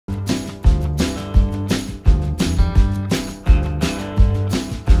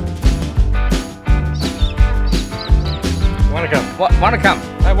வணக்கம்.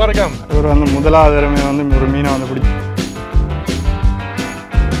 வணக்கம். இவர் வந்து முதலாவது தடவை வந்து ஒரு மீனை வந்து பிடிச்சி.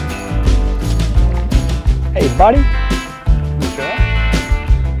 Hey buddy. Sure.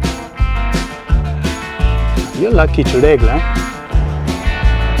 You're lucky today, Glenn.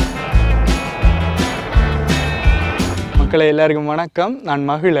 மக்களே எல்லாருக்கும் வணக்கம். நான்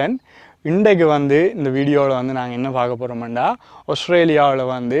மகிழன். இன்றைக்கு வந்து இந்த வீடியோவில் வந்து நாங்கள் என்ன பார்க்க போகிறோம்னா, ஆஸ்திரேலியாவில்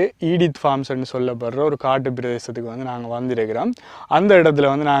வந்து ஈடித் ஃபார்ம்ஸ்ன்னு சொல்லப்படுற ஒரு காட்டு பிரதேசத்துக்கு வந்து நாங்கள் வந்திருக்கிறோம். அந்த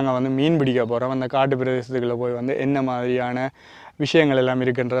இடத்துல வந்து நாங்கள் வந்து மீன் பிடிக்க போகிறோம். அந்த காட்டு பிரதேசத்துக்குள்ளே போய் வந்து என்ன மாதிரியான விஷயங்கள் எல்லாம்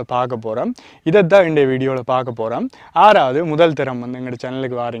இருக்குன்றதை பார்க்க போகிறோம். இதைத்தான் இந்த வீடியோவில் பார்க்க போகிறோம். ஆறாவது முதல் தரம் வந்து எங்கள்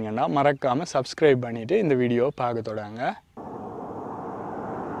சேனலுக்கு வாரீங்கன்னா மறக்காமல் சப்ஸ்கிரைப் பண்ணிவிட்டு இந்த வீடியோவை பார்க்க தொடங்க.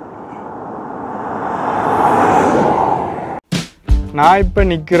 நான் இப்போ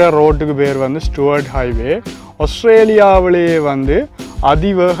நிற்கிற ரோட்டுக்கு பேர் வந்து ஸ்டுவர்ட் ஹைவே. ஆஸ்திரேலியாவிலேயே வந்து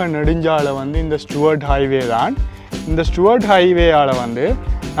அதிவேக நெடுஞ்சாலை வந்து இந்த ஸ்டுவர்ட் ஹைவே தான். இந்த ஸ்டுவர்ட் ஹைவேயால் வந்து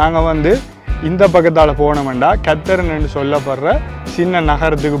நாங்கள் வந்து இந்த பக்கத்தால் போனோம்னா கத்தர்ன்னு சொல்லப்படுற சின்ன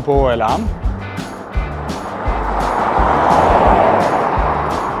நகரத்துக்கு போகலாம்.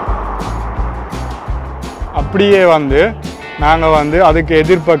 அப்படியே வந்து நாங்கள் வந்து அதுக்கு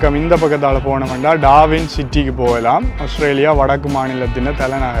எதிர்ப்பக்கம் இந்த பக்கத்தால் போனோம்னா டார்வின் சிட்டிக்கு போகலாம். ஆஸ்திரேலியா வடக்கு மாநிலத்தின்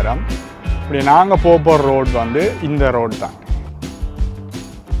தலைநகரம். இப்படி நாங்கள் போகிற ரோடு வந்து இந்த ரோடு தான்.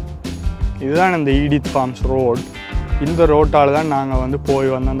 இதுதான் இந்த ஈடித் ஃபார்ம்ஸ் ரோடு. இந்த ரோட்டால் தான் நாங்கள் வந்து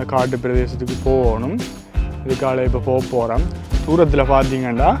போய் வந்து அந்த காட்டு பிரதேசத்துக்கு போகணும். இதுக்கால இப்போ போக போகிறோம். தூரத்தில்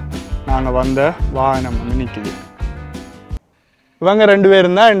பார்த்தீங்கன்னா நாங்கள் வந்த வாகனம் வந்து நிற்கிது. இவங்க ரெண்டு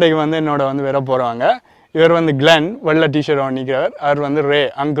பேரும் தான் இன்றைக்கு வந்து என்னோட வந்து வர போகிறாங்க. இவர் வந்து கிளென், வெள்ளை டிஷர்ட் நிற்கிறார். அவர் வந்து ரே,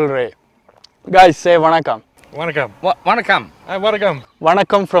 அங்கிள் ரே. Guys, say வணக்கம். வணக்கம். வணக்கம். வணக்கம்.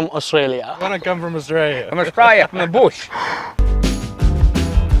 வணக்கம் from Australia. வணக்கம் from Australia. From Australia, from the bush.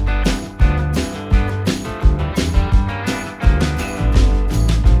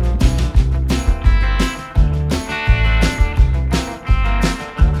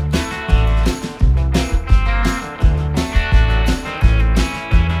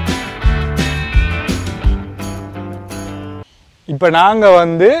 இப்போ நாங்கள்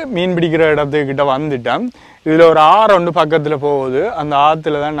வந்து மீன் பிடிக்கிற இடத்துக்கிட்ட வந்துட்டோம். இதில் ஒரு ஆறு ஒன்று பக்கத்தில் போகுது. அந்த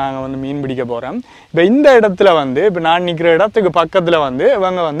ஆற்றுல தான் நாங்கள் வந்து மீன் பிடிக்க போகிறோம். இப்போ இந்த இடத்துல வந்து இப்போ நான் நிற்கிற இடத்துக்கு பக்கத்தில் வந்து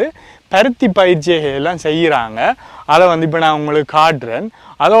இவங்க வந்து பருத்தி பயிற்சிகள் எல்லாம் செய்கிறாங்க. அதை வந்து இப்போ நான் உங்களுக்கு காட்டுறேன்.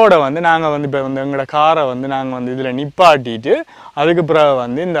 அதோட வந்து நாங்கள் வந்து இப்போ வந்து எங்களோட காரை வந்து நாங்கள் வந்து இதில் நிப்பாட்டிட்டு அதுக்கு பிறகு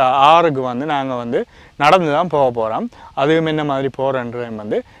வந்து இந்த ஆறுக்கு வந்து நாங்கள் வந்து நடந்து தான் போக போகிறோம். அதுவும் என்ன மாதிரி போகிறோன்றதையும்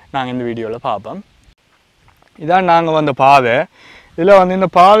வந்து நாங்கள் இந்த வீடியோவில் பார்ப்போம். இதான் நாங்கள் வந்த பாதை. இதில் வந்து இந்த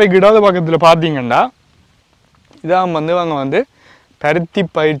பாதைக்கு இடது பக்கத்தில் பார்த்தீங்கன்னா இதான் வந்து அவங்க வந்து பருத்தி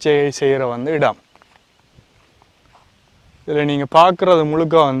பயிற்சி செய்கிற வந்து இடம். இதில் நீங்கள் பார்க்குறது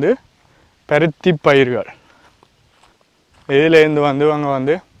முழுக்க வந்து பருத்தி பயிர்கள். இதிலேருந்து வந்து அவங்க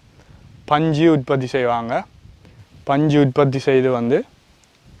வந்து பஞ்சு உற்பத்தி செய்வாங்க. பஞ்சு உற்பத்தி செய்து வந்து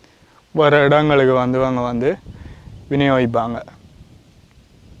வேறு இடங்களுக்கு வந்து அவங்க வந்து விநியோகிப்பாங்க.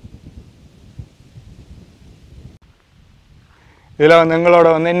 இதில் வந்து எங்களோட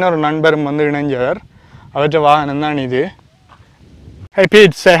வந்து இன்னொரு நண்பரும் வந்து இணைஞ்சவர். அவற்றை வாகனம் தான் இது. Hey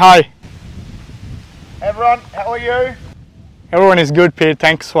Pete, say hi. Everyone, how are you? Everyone is good, Pete.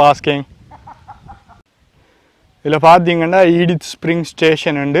 Thanks for asking. இதில் பார்த்தீங்கன்னா ஈடித் ஸ்ப்ரிங்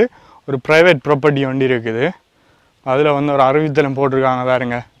ஸ்டேஷன் வந்து ஒரு ப்ரைவேட் ப்ராப்பர்ட்டி ஒன்று இருக்குது. அதில் வந்து ஒரு அறிவித்தலம் போட்டிருக்காங்க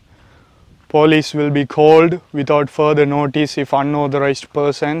பாருங்க. Police will be called without further notice if unauthorized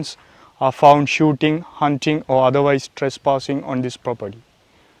persons are found shooting, hunting or otherwise trespassing on this property.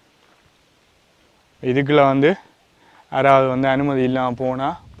 இதுக்குள்ள வந்து யாராவது வந்து அனுமதி இல்லாமல்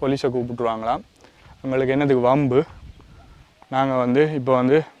போனால் போலீஸை கூப்பிட்டுருவாங்களாம். உங்களுக்கு என்னதுக்கு வம்பு. நாங்கள் வந்து இப்போ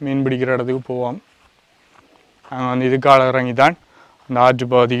வந்து மீன் பிடிக்கிற இடத்துக்கு போவோம். நாங்கள் வந்து இதுக்கால இறங்கி தான் அந்த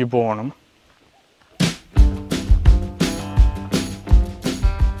ஆற்று பகுதிக்கு போகணும்.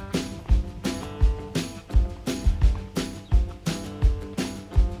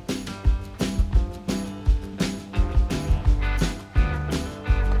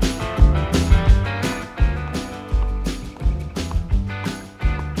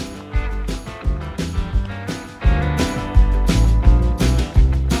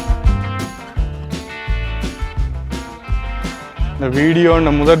 இந்த வீடியோன்ற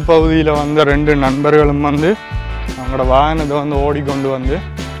முதற் பகுதியில் வந்த ரெண்டு நண்பர்களும் வந்து அவங்களோட வாகனத்தை வந்து ஓடிக்கொண்டு வந்து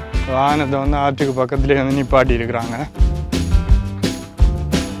வாகனத்தை வந்து ஆற்றுக்கு பக்கத்துலேயே வந்து நிப்பாட்டி இருக்கிறாங்க.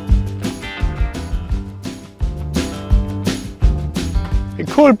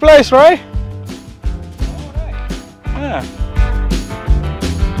 Cool place, right? Yeah.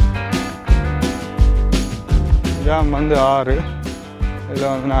 இதான் வந்து ஆறு.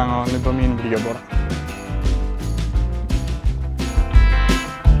 இதில் வந்து நாங்கள் வந்து இப்போ மீன் பிடிக்க போகிறோம்.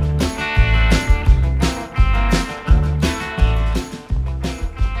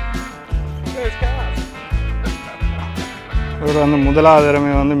 இவர் வந்து முதலாவது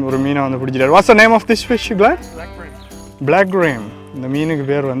தடவை வந்து ஒரு மீனை வந்து பிடிச்சிட்டார். What's the name of this fish clan? Black cream. இந்த மீனுக்கு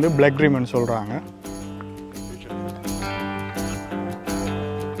பேர் வந்து பிளாக் கிரீம்னு சொல்கிறாங்க.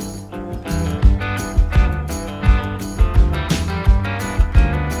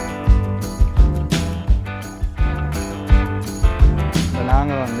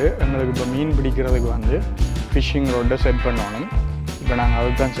 நாங்கள் வந்து எங்களுக்கு இப்போ மீன் பிடிக்கிறதுக்கு வந்து ஃபிஷ்ஷிங் ரோட்டை செட் பண்ணணும். இப்போ நாங்கள்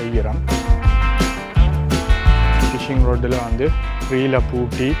அதை தான் செய்கிறோம். ஃபிஷ்ஷிங் ரோட்டில் வந்து ரீலை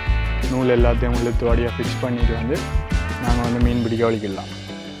பூட்டி நூல் எல்லாத்தையும் இழுத்து வாடியாக ஃபிக்ஸ் பண்ணிட்டு வந்து நாங்கள் வந்து மீன் பிடிக்க வலிக்கலாம்.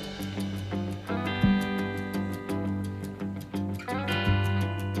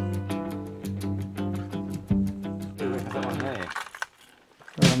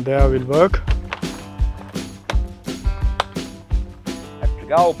 And there will work.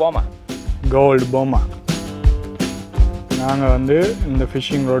 Gold பொம்மை. நாங்கள் வந்து இந்த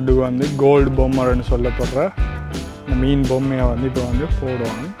ஃபிஷ்ஷிங் ரோட்டுக்கு வந்து கோல்டு பொம்மைன்னு சொல்லப்படுற இந்த மீன் பொம்மையை வந்து இப்போ வந்து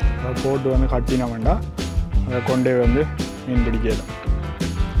போடுவாங்க. அதை போட்டு வந்து கட்டின வேண்டாம், அதை கொண்டே வந்து மீன் பிடிக்கலாம்.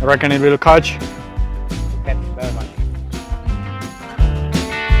 Reckon it will catch? Very much.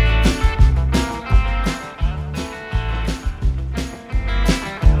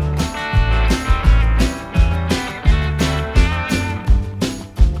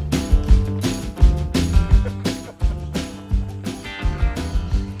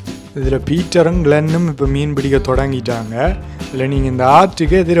 இதில் பீட்டரும் கிளன்னும் இப்போ மீன் பிடிக்க தொடங்கிட்டாங்க. இல்லை நீங்கள் இந்த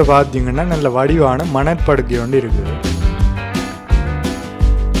ஆற்றுக்கு எதிர பார்த்தீங்கன்னா நல்ல வடிவான மணற்படுக்கை ஒன்று இருக்குது.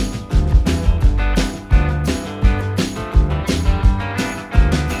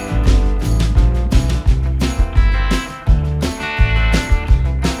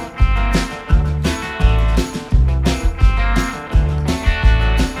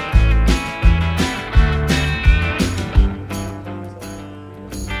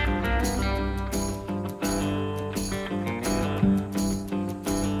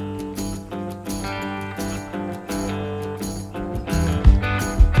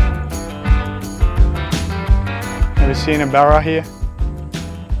 Have you seen a barra here?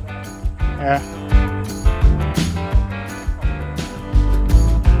 Yeah.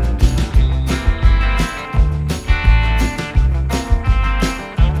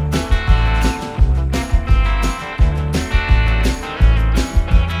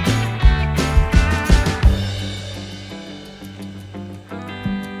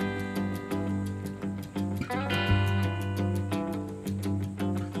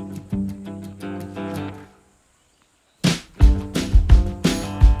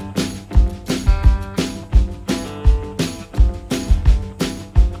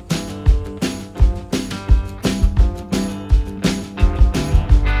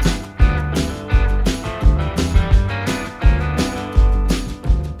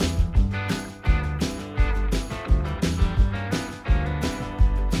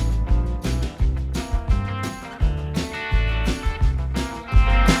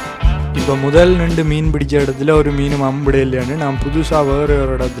 இப்போ முதல் நின்று மீன் பிடிச்ச இடத்துல ஒரு மீனும் அம்புட இல்லையான்னு நான் புதுசாக வேறு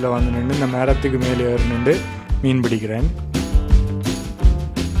ஒரு இடத்துல வந்து நின்று இந்த மரத்துக்கு மேலே ஏறி நின்று மீன் பிடிக்கிறேன்.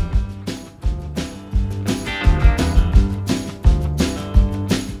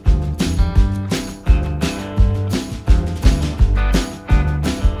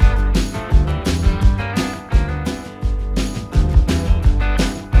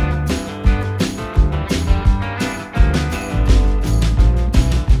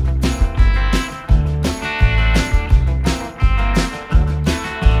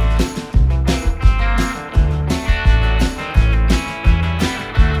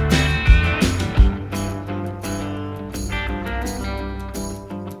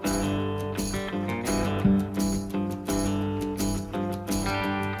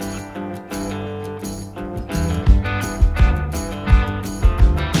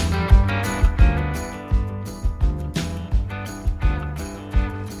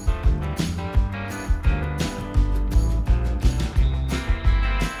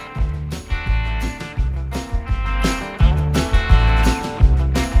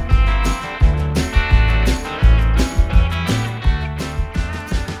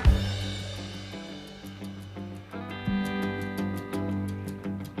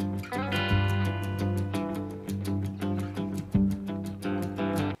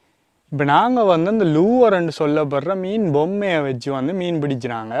 இப்போ நாங்கள் வந்து அந்த லூவர்ன்னு சொல்லப்படுற மீன் பொம்மையை வச்சு வந்து மீன்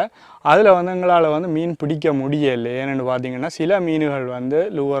பிடிக்கிறாங்க. அதில் வந்து எங்களால் வந்து மீன் பிடிக்க முடியலை. ஏன்னு பார்த்தீங்கன்னா சில மீன்கள் வந்து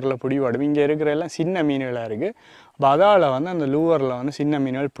லூவரில் பிடிபடும். இங்கே இருக்கிற எல்லாம் சின்ன மீன்களாக இருக்குது. அப்போ அதால் வந்து அந்த லூவரில் வந்து சின்ன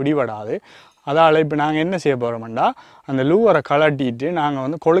மீன்கள் பிடிபடாது. அதால் இப்போ நாங்கள் என்ன செய்ய போகிறோம்டா, அந்த லூவரை கலட்டிட்டு நாங்கள்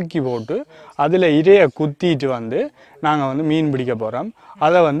வந்து கொளுக்கி போட்டு அதில் இறையை குத்திட்டு வந்து நாங்கள் வந்து மீன் பிடிக்க போகிறோம்.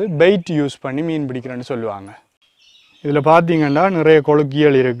 அதை வந்து பெயிட் யூஸ் பண்ணி மீன் பிடிக்கிறேன்னு சொல்லுவாங்க. இதில் பார்த்தீங்கன்னா நிறைய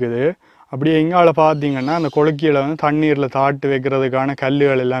கொழுக்கியல் இருக்குது. அப்படியே எங்கால பார்த்தீங்கன்னா அந்த கொழுக்கியலை வந்து தண்ணீரில் தாட்டு வைக்கிறதுக்கான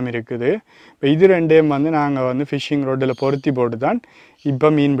கல்லுகள் எல்லாம் இருக்குது. இப்போ இது ரெண்டையும் வந்து நாங்கள் வந்து ஃபிஷ்ஷிங் ரோட்டில் பொருத்தி போட்டு தான் இப்போ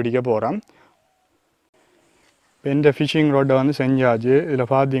மீன் பிடிக்க போகிறோம். இப்போ இந்த ஃபிஷ்ஷிங் ரோட்டை வந்து செஞ்சாச்சு.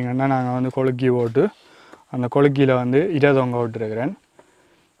 இதில் பார்த்தீங்கன்னா நாங்கள் வந்து கொழுக்கி போட்டு அந்த கொழுக்கியில் வந்து தொங்க விட்டுருக்கிறேன்.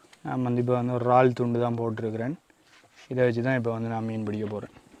 நான் வந்து இப்போ வந்து ஒரு இறால் துண்டு தான் போட்டிருக்கிறேன். இதை வச்சு தான் இப்போ வந்து நான் மீன் பிடிக்க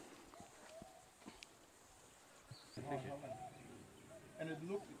போகிறேன்.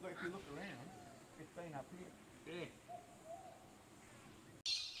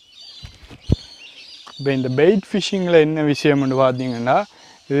 இப்போ இந்த பெயிட் ஃபிஷ்ஷிங்கில் என்ன விஷயம்னு பார்த்தீங்கன்னா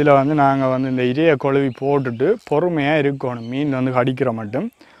இதில் வந்து நாங்கள் வந்து இந்த இறையை கொழுவி போட்டுட்டு பொறுமையாக இருக்கணும். மீன் வந்து கடிக்கிற மட்டும்.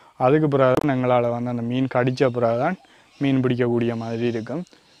 அதுக்கு பிறகு தான் எங்களால் வந்து அந்த மீன் கடித்த பிறகு தான் மீன் பிடிக்கக்கூடிய மாதிரி இருக்கும்.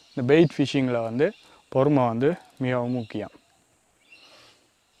 இந்த பெயிட் ஃபிஷ்ஷிங்கில் வந்து பொறுமை வந்து மிகவும் முக்கியம்.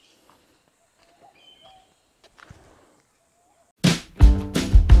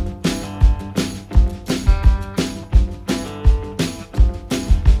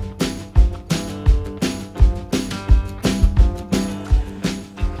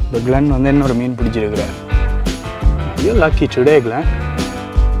 இப்போ கிளன் வந்து இன்னொரு மீன் பிடிச்சிருக்கிறார். ஐயோ லக்கி டுடே கிளன்.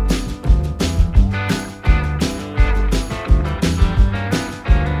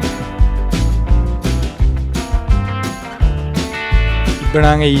 இப்போ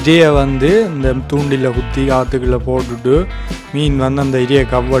நாங்கள் இறையை வந்து இந்த தூண்டில் குத்தி காற்றுக்குள்ளே போட்டுட்டு மீன் வந்து அந்த இறையை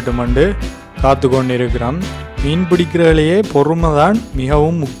கவ்வட்டுமண்டு காத்து கொண்டு இருக்கிறோம். மீன் பிடிக்கிறதுலையே பொறுமை தான்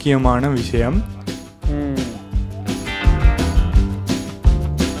மிகவும் முக்கியமான விஷயம்.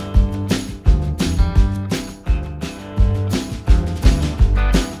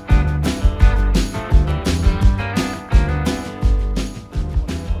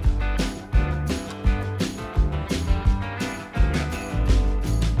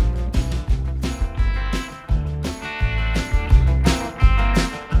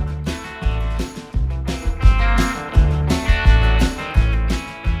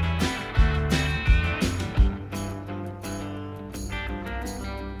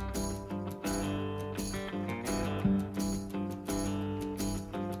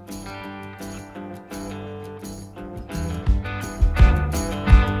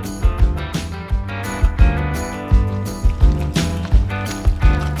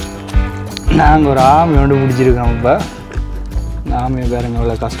 நாங்கள் ஒரு ஆமையோடு பிடிச்சிருக்கோம். இப்போ இந்த ஆமையை பாருங்க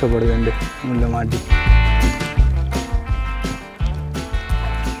எவ்வளோ கஷ்டப்படுவேண்டு முள்ள மாட்டி.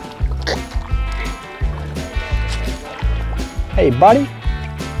 ஏய் பாடி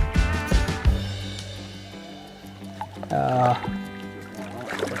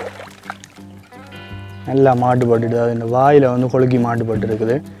நல்லா மாட்டுப்பட்டுட்டு அது இந்த வாயில் வந்து கொழுக்கி மாட்டுப்பட்டு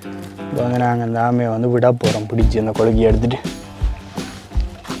இருக்குது. இப்போ வந்து நாங்கள் அந்த ஆமையை வந்து விட போகிறோம் பிடிச்சி அந்த கொழுக்கி எடுத்துகிட்டு.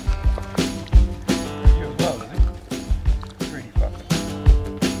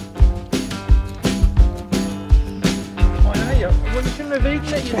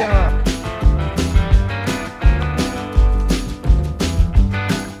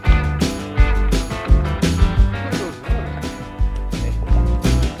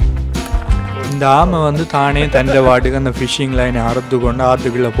 இந்த ஆமை வந்து தானே தண்டை வாட்டுக்கு அந்த ஃபிஷ்ஷிங் லைனை அறுத்து கொண்டு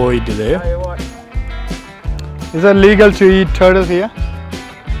ஆற்றுக்குள்ளே போயிட்டுது. Is it legal to eat turtles here?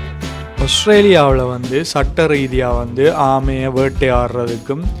 ஆஸ்திரேலியாவில் வந்து சட்ட ரீதியாக வந்து ஆமையை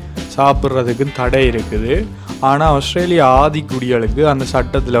வேட்டையாடுறதுக்கும் சாப்பிட்றதுக்கும் தடை இருக்குது. ஆனால் ஆஸ்திரேலியா ஆதிக்குடிகளுக்கு அந்த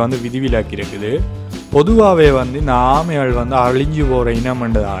சட்டத்தில் வந்து விதிவிலக்கு இருக்குது. பொதுவாகவே வந்து இந்த ஆமைகள் வந்து அழிஞ்சு போகிற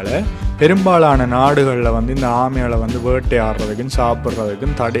இனம்ன்றதால பெரும்பாலான நாடுகளில் வந்து இந்த ஆமைகளை வந்து வேட்டையாடுறதுக்கும்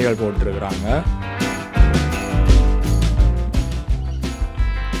சாப்பிட்றதுக்கும் தடைகள் போட்டிருக்கிறாங்க.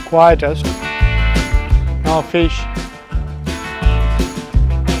 Quietest. No fish.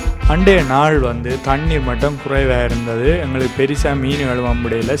 அண்டைய நாள் வந்து தண்ணீர் மட்டம் குறைவாக இருந்தது. எங்களுக்கு பெருசாக மீன்கள்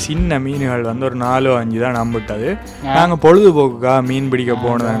நம்பிடையில் சின்ன மீன்கள் வந்து ஒரு 4-5 தான் நம்பிட்டது. நாங்கள் பொழுதுபோக்குக்காக மீன் பிடிக்க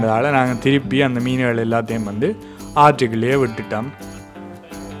போனதுன்றதால நாங்கள் திருப்பி அந்த மீன்கள் எல்லாத்தையும் வந்து ஆற்றுக்குள்ளேயே விட்டுட்டோம்.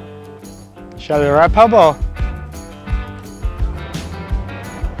 Shall we wrap up or?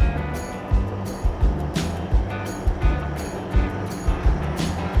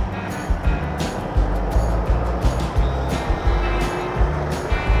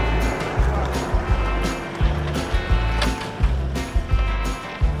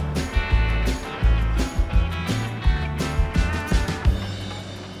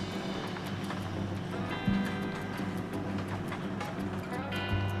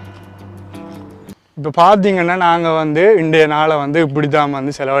 இப்போ பார்த்தீங்கன்னா நாங்கள் வந்து இன்றைய நாளை வந்து இப்படி தான்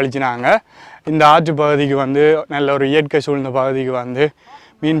வந்து செலவழிச்சினாங்க. இந்த ஆற்று பகுதிக்கு வந்து நல்ல ஒரு இயற்கை சூழ்ந்த பகுதிக்கு வந்து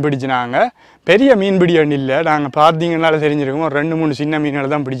மீன் பிடிச்சினாங்க. பெரிய மீன் பிடின்னு இல்லை, நாங்கள் பார்த்தீங்கன்னால தெரிஞ்சிருக்கோம். ஒரு 2-3 சின்ன மீன்களை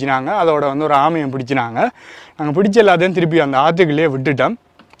தான் பிடிச்சினாங்க. அதோட வந்து ஒரு ஆமையை பிடிச்சினாங்க. நாங்கள் பிடிச்ச எல்லாத்தையும் திருப்பி அந்த ஆற்றுக்குள்ளேயே விட்டுட்டோம்.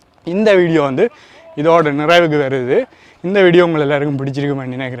 இந்த வீடியோ வந்து இதோட நிறைவுக்கு வருது. இந்த வீடியோ உங்களை எல்லாருக்கும்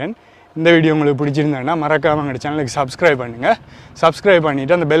பிடிச்சிருக்குமென்னு நினைக்கிறேன். இந்த வீடியோ உங்களுக்கு பிடிச்சிருந்தேன்னா மறக்காமல் எங்கள் சேனலுக்கு சப்ஸ்கிரைப் பண்ணுங்கள். சப்ஸ்கிரைப்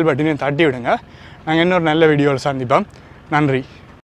பண்ணிவிட்டு அந்த பெல் பட்டனையும் தட்டி விடுங்க. நாங்கள் இன்னொரு நல்ல வீடியோவில் சந்திப்போம். நன்றி.